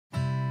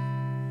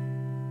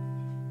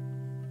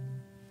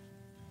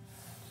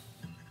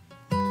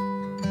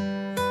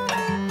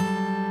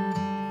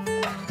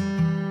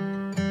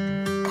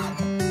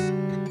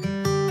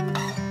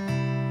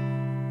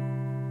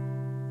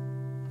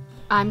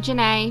I'm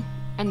Janae,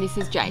 and this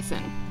is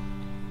Jason.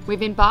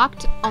 We've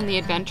embarked on the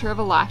adventure of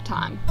a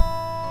lifetime.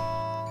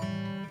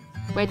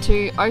 We're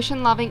two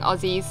ocean-loving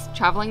Aussies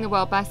travelling the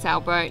world by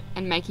sailboat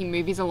and making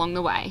movies along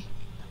the way.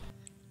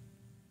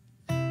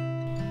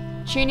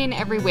 Tune in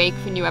every week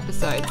for new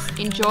episodes.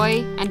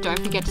 Enjoy, and don't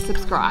forget to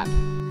subscribe.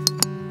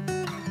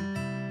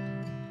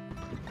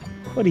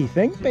 What do you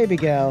think, baby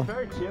girl?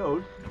 Very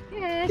chilled.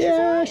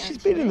 Yeah, She's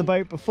been in the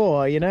boat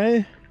before, you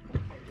know?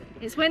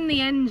 It's when the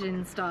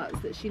engine starts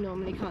that she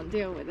normally can't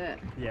deal with it.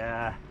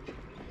 Yeah.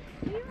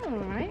 You're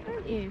alright,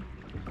 aren't you?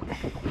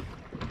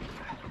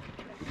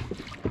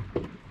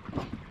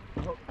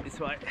 Oh, this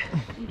way.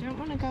 You don't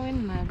want to go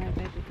in there though,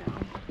 baby girl.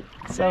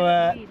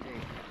 So,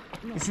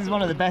 this is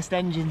one of the best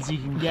engines you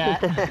can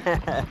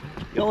get.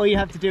 All you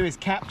have to do is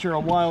capture a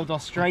wild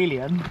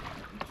Australian,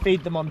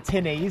 feed them on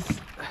tinnies.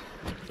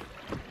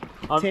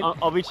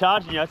 I'll be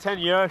charging you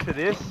 €10 for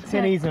this.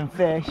 Tinnies and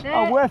fish.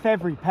 Oh, worth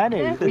every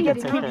penny. We get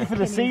to keep you for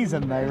the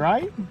season though,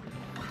 right?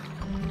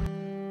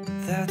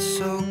 That's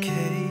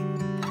okay.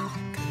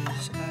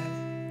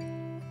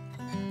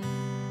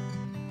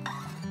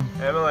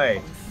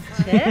 Emily.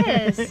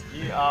 Cheers!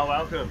 You are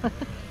welcome.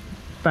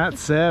 Bad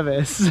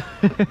service.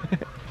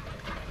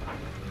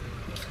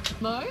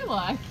 No,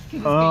 like.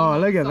 Oh,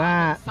 look at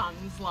that.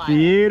 Sun's like,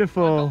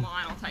 Beautiful.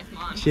 mine, I'll taste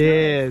mine.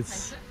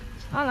 Cheers.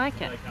 I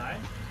like it. Okay.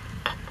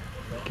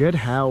 Good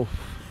health.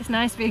 It's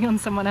nice being on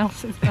someone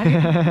else's boat.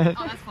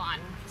 Oh, that's fine.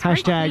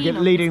 Hashtag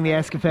leading the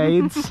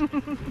escapades. Too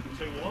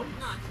warm?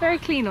 It's very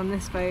clean on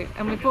this boat,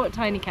 and we brought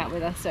Tiny Cat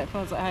with us, so it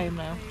feels at home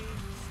now.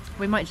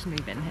 We might just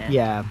move in here.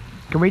 Yeah.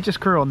 Can we just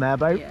crew on their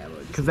boat? Yeah,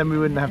 we'll Because then we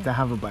wouldn't have to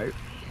have a boat.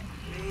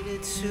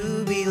 Needed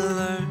to be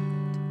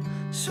learned,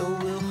 so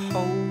we'll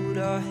hold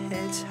our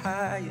heads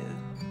higher.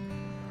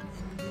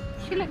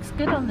 She looks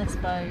good on this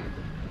boat.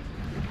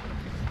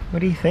 What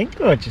do you think,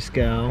 gorgeous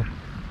girl?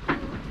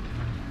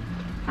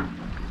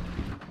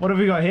 What have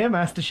we got here,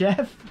 Master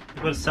Chef?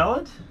 Got a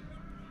salad,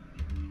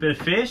 bit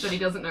of fish. But he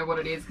doesn't know what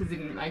it is because he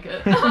didn't make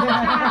it. I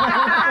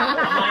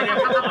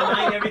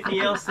made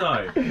everything else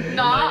though.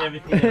 No, I made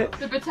everything else.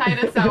 the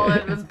potato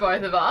salad was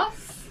both of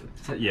us.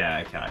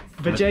 Yeah, okay.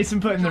 But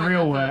Jason put in the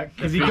real work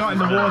because he got in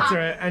the water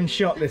and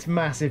shot this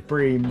massive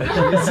bream.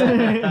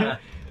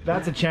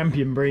 That's a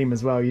champion bream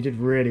as well. You did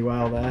really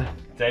well there.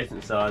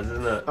 Decent size,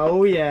 isn't it?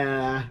 Oh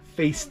yeah,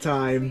 feast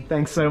time.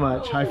 Thanks so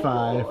much. High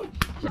five.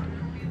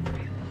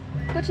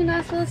 Got your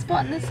nice little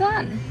spot in the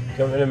sun.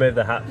 Do you want me to move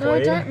the hat for No,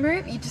 you? don't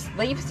move. You just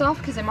leave stuff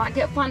because it might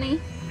get funny.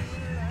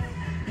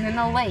 And then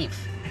they'll leave.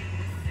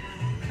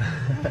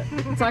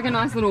 It's like a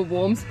nice little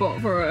warm spot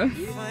for her.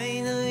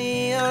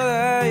 Finally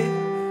alive.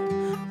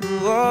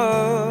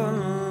 Whoa.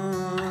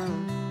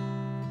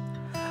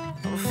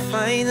 I'm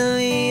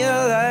finally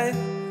alive.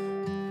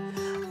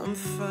 I'm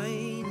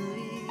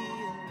finally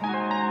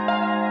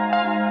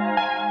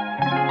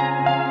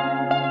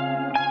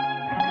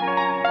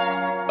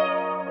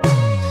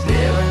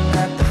staring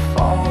at the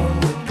phone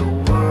with the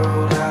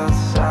world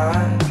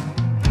outside.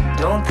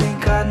 Don't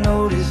think I'd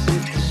notice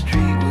if the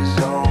street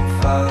was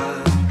on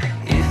fire.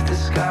 If the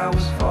sky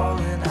was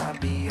falling, I'd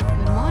be on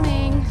Good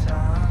morning.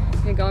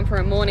 We're going for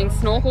a morning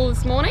snorkel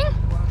this morning.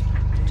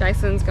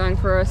 Jason's going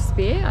for a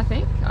spear, I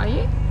think. Are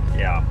you?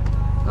 Yeah.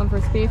 Going for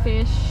a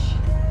spearfish.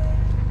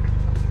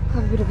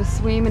 Have a bit of a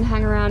swim and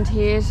hang around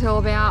here till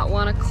about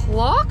 1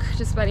 o'clock,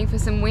 just waiting for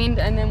some wind,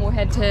 and then we'll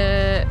head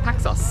to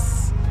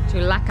Paxos, to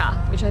Lakka,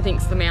 which I think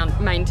is the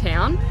main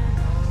town.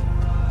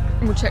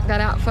 And we'll check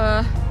that out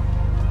for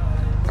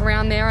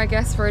around there, I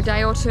guess, for a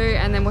day or two,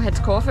 and then we'll head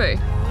to Corfu.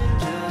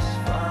 just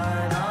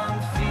fine.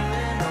 I'm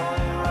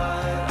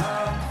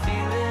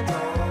feeling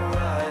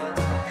alright.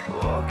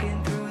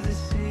 Walking through the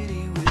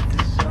city with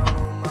the sun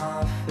on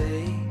my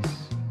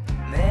face.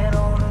 Man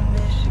on a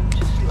mission,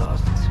 just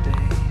lost in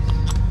space.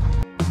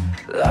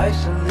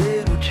 Life's a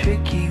little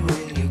tricky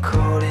when you're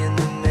caught in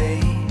the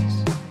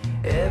maze.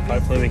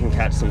 Hopefully we can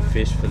catch some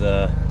fish for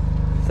the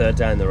 3rd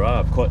day in the row.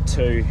 I've caught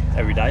 2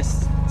 every day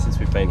since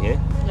we've been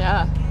here.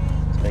 Yeah.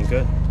 It's been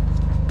good.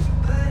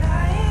 But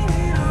I ain't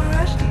in a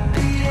rush to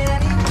be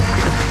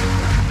anywhere.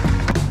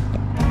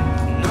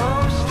 No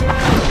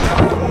stress,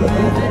 I'm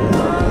living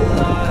my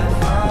life.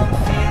 I'm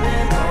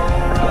feeling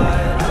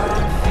alright.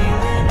 I'm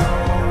feeling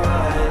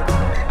alright.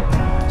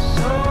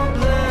 So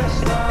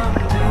blessed, I'm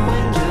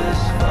doing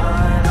just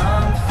fine.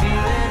 I'm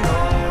feeling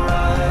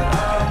alright.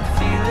 I'm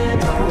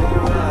feeling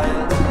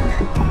alright.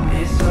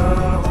 It's all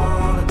I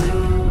wanna do.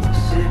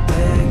 Sit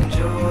back,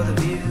 enjoy the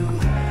view.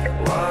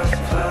 Watch the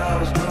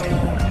flowers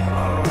bloom.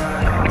 All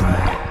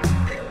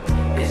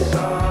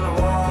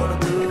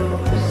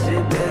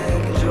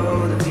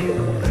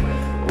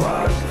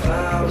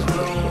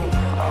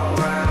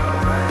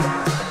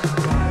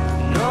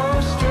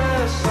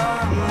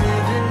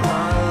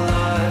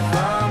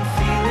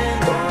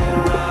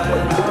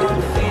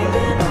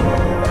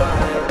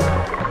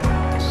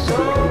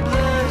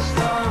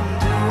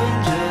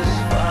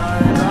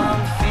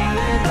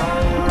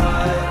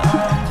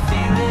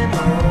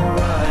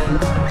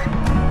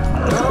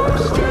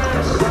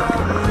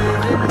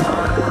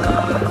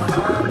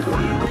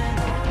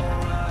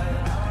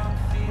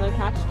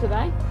catch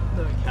today?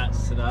 No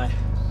cats today.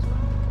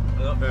 I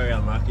got very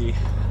unlucky.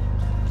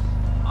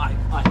 I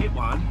hit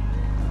one,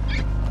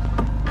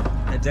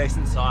 a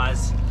decent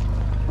size.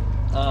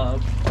 I'm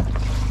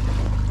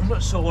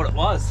not sure what it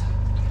was.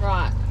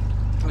 Right.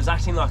 It was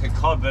acting like a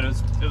cod, but it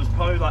was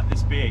probably like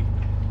this big.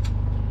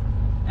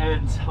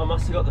 And I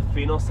must have got the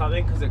fin or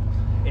something because it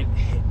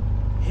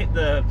hit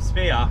the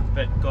spear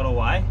but got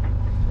away.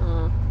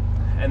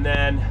 And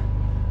then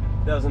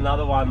there was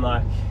another one,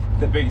 like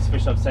the biggest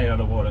fish I've seen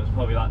underwater. It was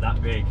probably like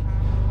that big.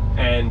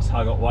 And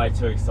I got way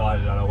too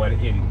excited and I went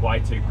in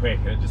way too quick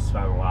and it just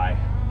swam away.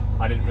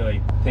 I didn't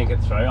really think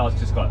it through. I was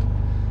just got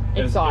excited.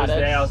 It was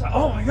there. I was like,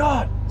 oh my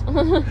god!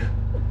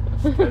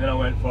 And then I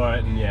went for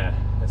it and yeah,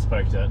 I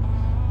spooked it.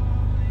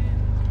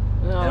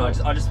 No.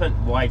 And I just went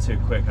way too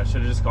quick. I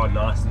should have just gone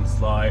nice and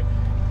slow,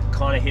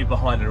 kind of hid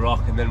behind a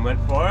rock and then went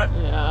for it.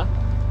 Yeah.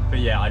 But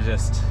yeah, I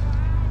just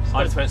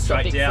went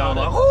straight down.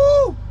 Like,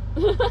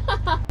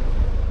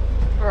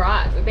 All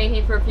right, we've been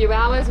here for a few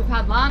hours. We've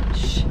had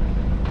lunch,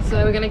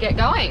 so we're gonna get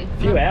going. a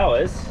few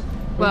hours.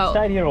 Well, we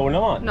stayed here all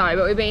night. No,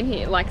 but we've been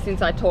here like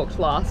since I talked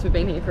last. We've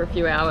been here for a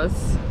few hours,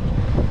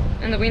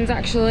 and the wind's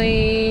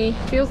actually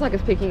feels like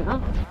it's picking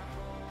up.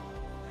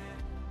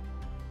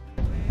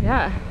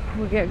 Yeah,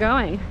 we'll get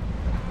going.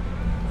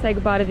 Say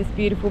goodbye to this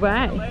beautiful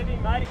bay.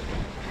 Leaving, mate.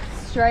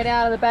 Straight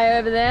out of the bay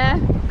over there.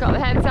 Got the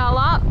head sail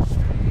up.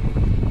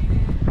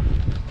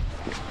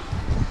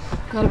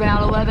 Got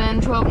about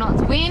 11, 12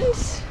 knots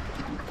wind.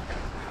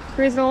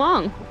 Cruising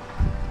along.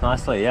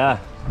 Nicely, yeah.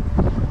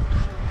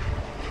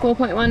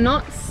 4.1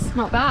 knots,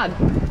 not bad.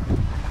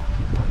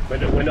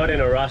 We're not in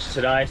a rush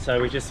today,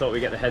 so we just thought we'd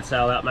get the head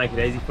sail out, make it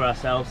easy for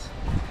ourselves.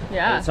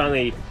 Yeah.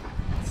 And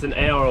it's an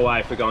hour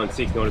away for going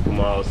 6 nautical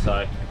miles,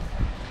 so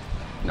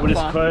Not we'll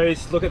just far.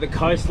 cruise, look at the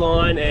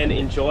coastline and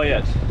enjoy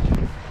it.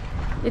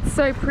 It's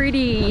so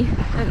pretty.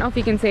 I don't know if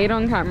you can see it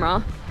on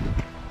camera.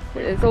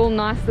 There's all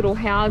nice little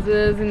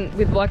houses and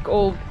with like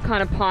all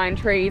kind of pine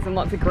trees and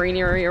lots of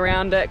greenery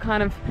around it.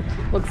 Kind of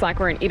looks like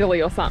we're in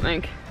Italy or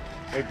something.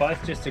 We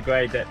both just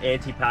agreed that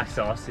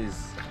Antipaxos is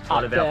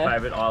one of our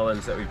favourite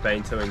islands that we've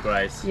been to in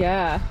Greece.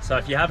 Yeah. So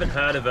if you haven't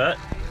heard of it,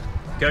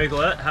 Google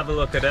it, have a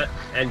look at it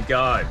and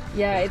go.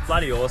 Yeah, it's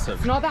bloody awesome.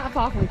 It's not that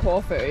far from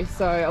Corfu,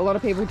 so a lot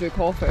of people do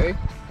Corfu.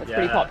 It's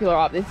pretty popular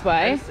up this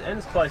way. And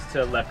it's close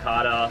to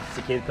Lakka,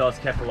 Zakynthos,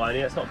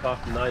 Kefalonia. It's not far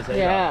from those either.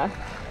 Yeah.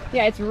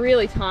 Yeah, it's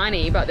really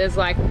tiny, but there's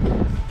like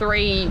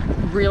 3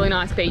 really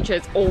nice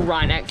beaches all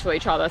right next to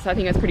each other, so I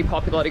think it's pretty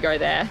popular to go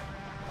there.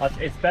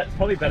 It's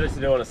probably better to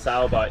do on a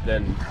sailboat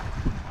than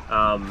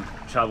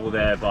travel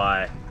there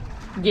by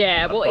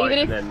well, even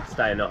if and then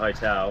stay in a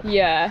hotel.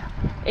 Yeah,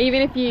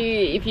 even if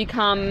you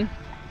come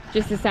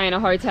just to stay in a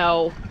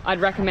hotel, I'd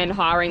recommend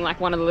hiring like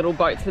one of the little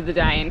boats for the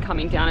day and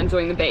coming down and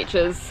doing the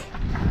beaches.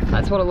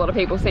 That's what a lot of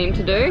people seem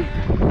to do.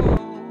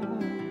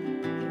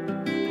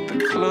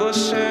 The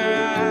closer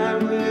I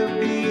will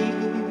be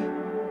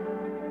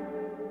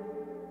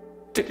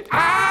to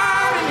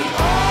out in the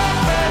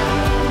open,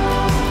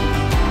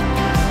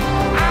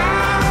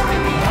 out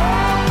in the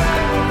open,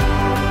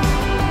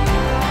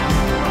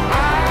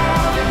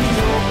 out in the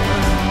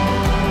open,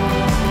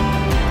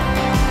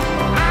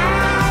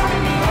 out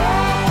in the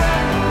open,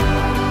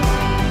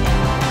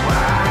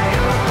 wide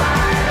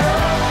open.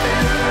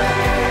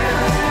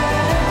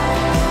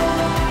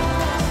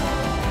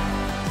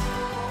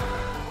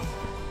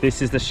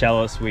 This is the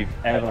shallowest we've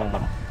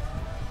ever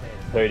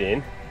put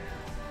in.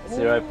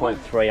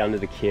 0.3 under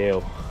the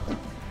keel.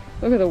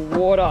 Look at the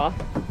water.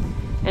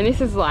 And this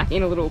is like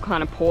in a little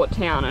kind of port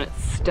town and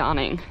it's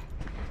stunning.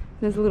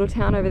 There's a little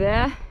town over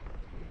there.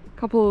 A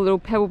couple of little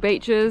pebble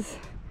beaches.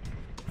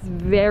 It's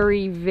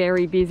very,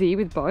 very busy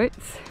with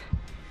boats.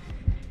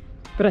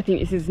 But I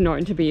think this is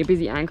known to be a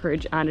busy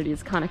anchorage and it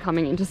is kind of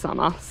coming into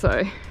summer, so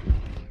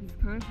it's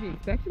kind of to be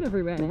expected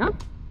everywhere now.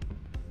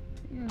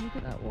 Yeah, look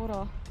at that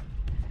water.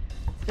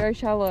 It's very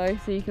shallow,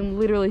 so you can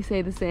literally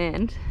see the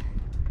sand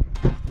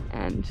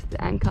and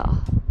the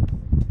anchor.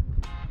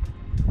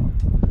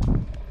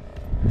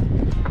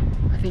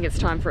 I think it's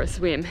time for a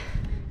swim.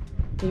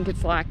 I think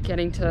it's like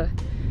getting to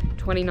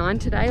 29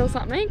 today or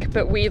something,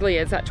 but weirdly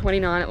it's at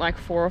 29 at like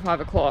 4 or 5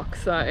 o'clock,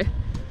 so. Do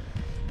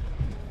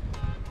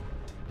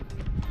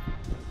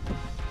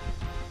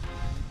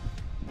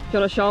you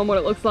want to show them what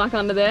it looks like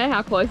under there,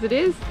 how close it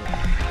is?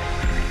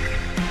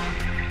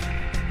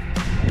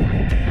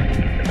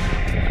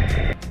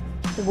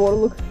 The water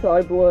looks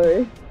so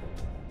blue.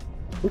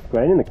 Looks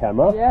green in the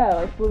camera. Yeah,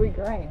 like bluey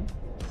green.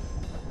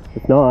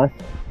 It's nice.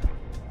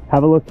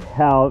 Have a look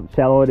how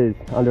shallow it is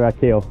under our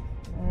keel.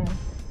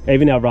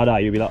 Even our rudder,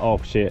 you'll be like, oh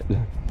shit.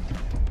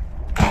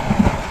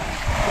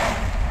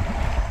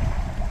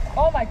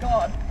 Oh my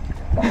god.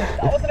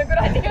 That wasn't a good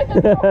idea. Oh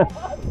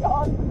my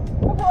god.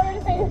 I probably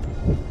just need to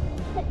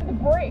stick to the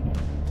brick.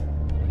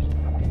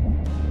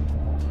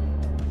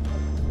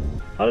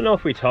 I don't know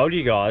if we told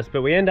you guys,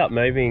 but we end up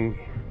moving,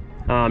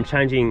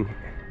 changing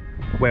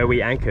where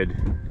we anchored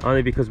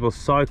only because we're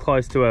so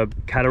close to a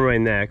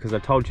catamaran there, because I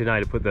told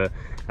Janae to put the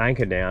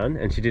anchor down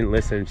and she didn't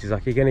listen. She's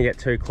like, you're gonna get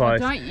too close.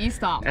 Well, don't you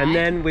start, mate. And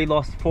then we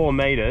lost 4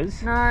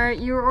 meters. No,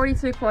 you were already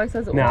too close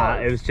as it Nah,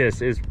 was.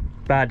 it was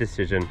bad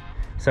decision.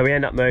 So we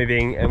end up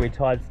moving and we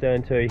tied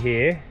stern to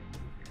here,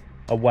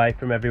 away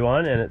from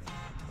everyone, and it's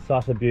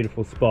such a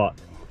beautiful spot.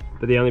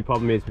 But the only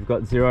problem is we've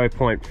got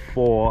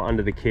 0.4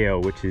 under the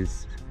keel, which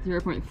is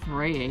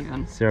 0.3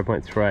 even.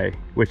 0.3,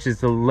 which is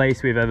the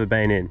least we've ever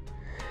been in.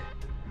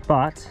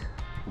 But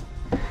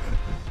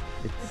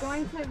We're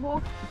going to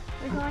walk.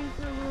 We're going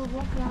for a little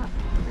walk out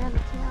around the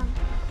town.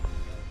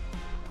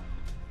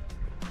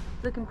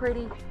 Looking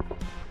pretty.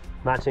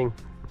 matching.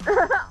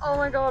 Oh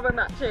my god, we're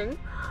matching.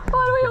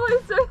 Why do we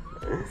always do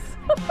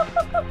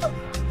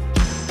this?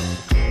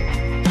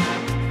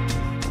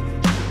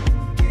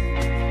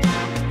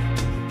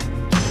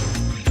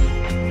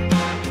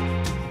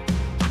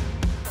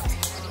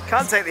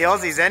 Can't take the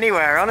Aussies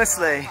anywhere,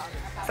 honestly.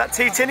 Is that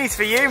 2 tinnies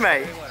for you,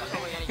 mate?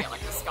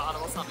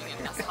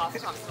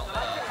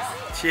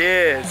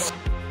 Cheers.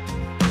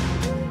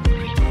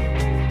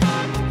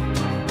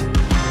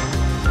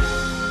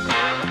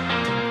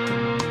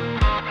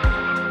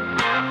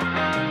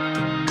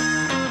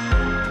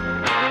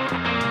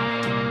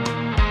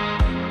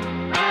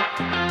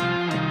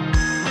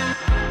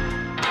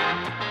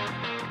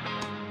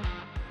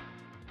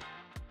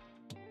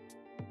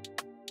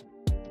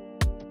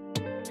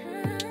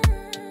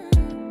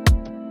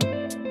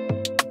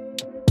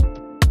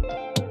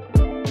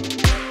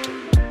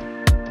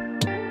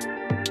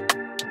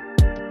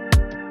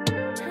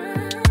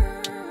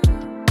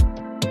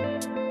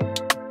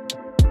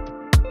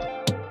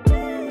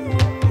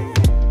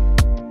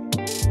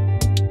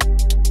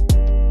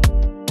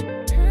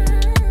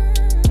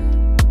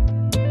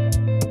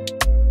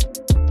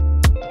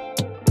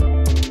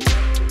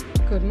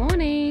 Good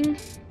morning.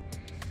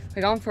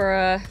 We're going for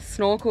a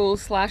snorkel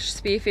slash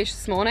spearfish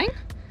this morning.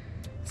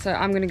 So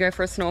I'm gonna go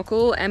for a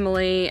snorkel.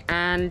 Emily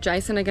and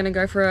Jason are gonna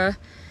go for a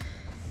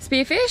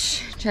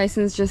spearfish.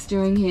 Jason's just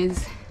doing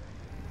his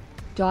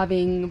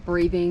diving,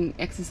 breathing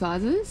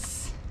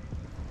exercises.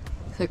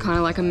 So kind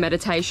of like a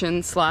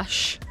meditation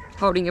slash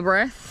holding your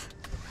breath.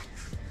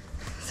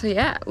 So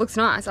yeah, it looks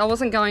nice. I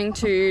wasn't going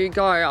to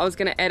go, I was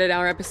gonna edit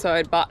our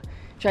episode, but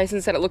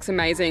Jason said it looks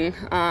amazing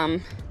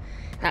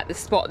at the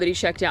spot that he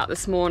checked out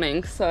this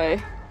morning. So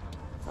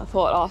I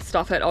thought, oh,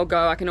 stuff it, I'll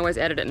go. I can always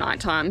edit at night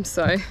time.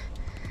 So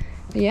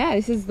yeah,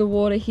 this is the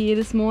water here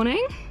this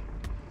morning.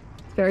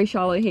 It's very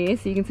shallow here,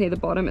 so you can see the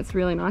bottom. It's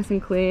really nice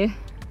and clear.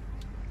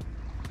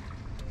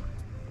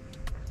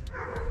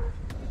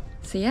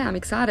 So yeah, I'm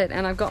excited,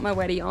 and I've got my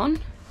wetty on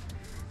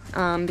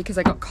because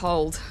I got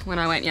cold when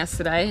I went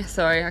yesterday,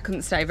 so I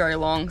couldn't stay very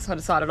long, so I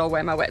decided I'll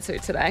wear my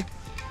wetsuit today.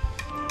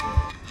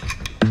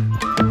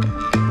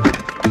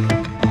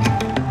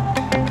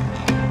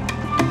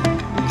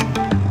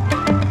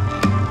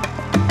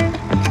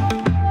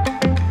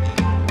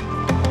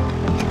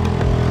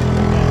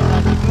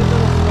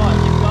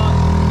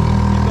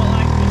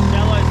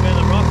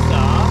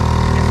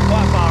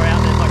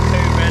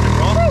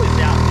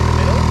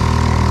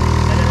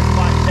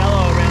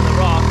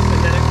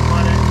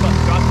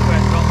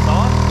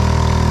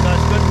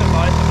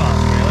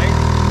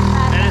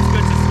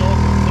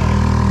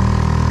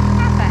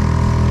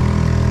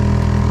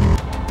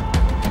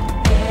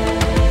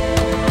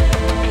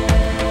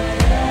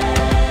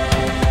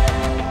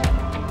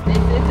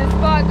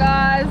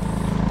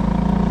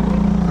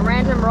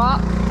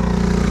 Rock out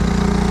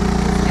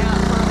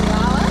from the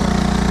island.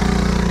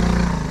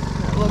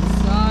 It looks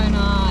so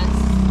nice.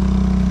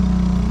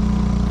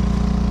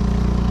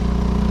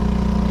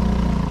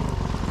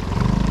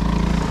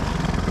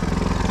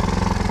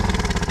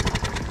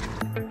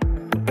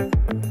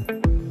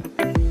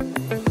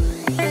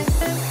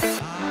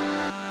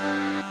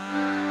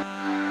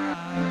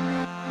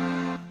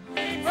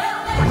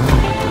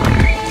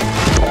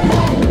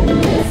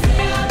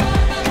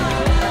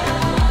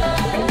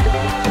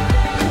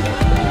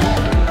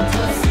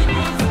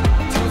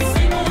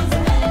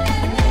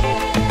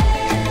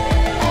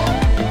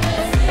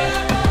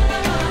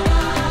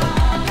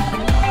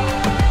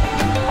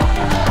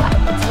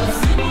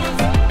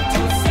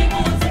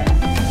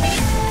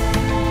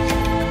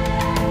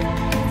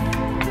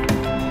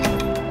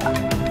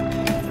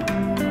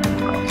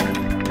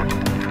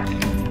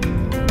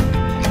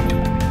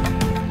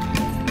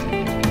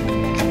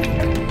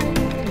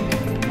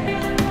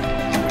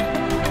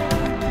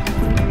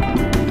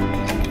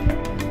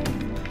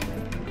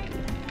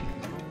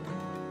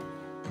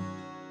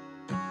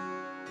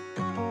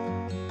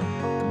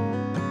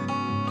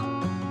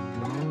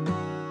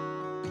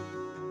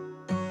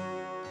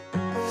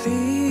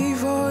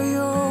 Leave all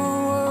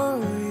your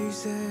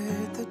worries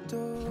at the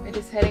door. We're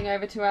just heading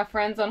over to our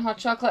friends on Hot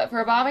Chocolate for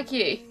a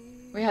barbecue.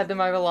 We had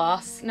them over not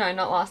last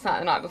night,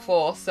 the night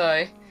before,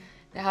 so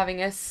they're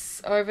having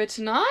us over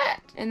tonight,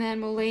 and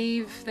then we'll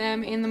leave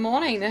them in the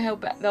morning.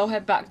 They'll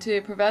head back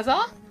to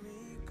Preveza,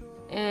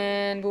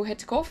 and we'll head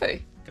to Corfu.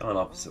 Going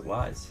opposite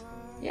ways.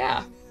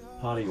 Yeah,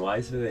 Parting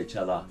ways with each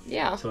other.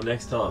 yeah. Till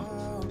next time.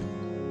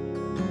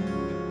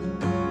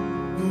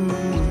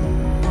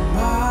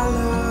 My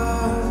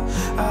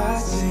love, I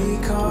see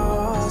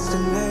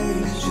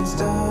constellations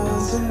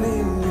dancing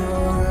in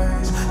your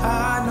eyes.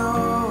 I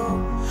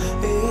know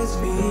it's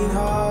been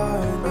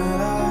hard, but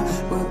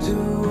I will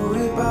do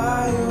it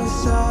by your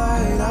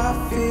side.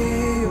 I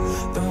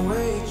feel the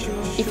weight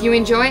you're If you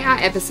enjoy our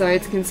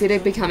episodes, consider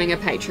becoming a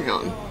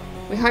Patreon.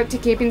 We hope to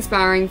keep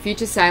inspiring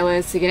future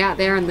sailors to get out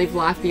there and live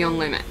life beyond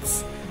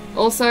limits.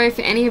 Also,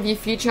 for any of you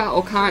future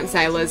or current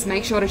sailors,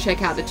 make sure to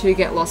check out the To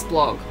Get Lost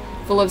blog,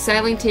 full of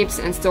sailing tips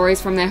and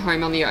stories from their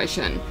home on the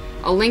ocean.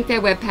 I'll link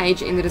their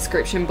webpage in the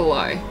description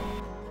below.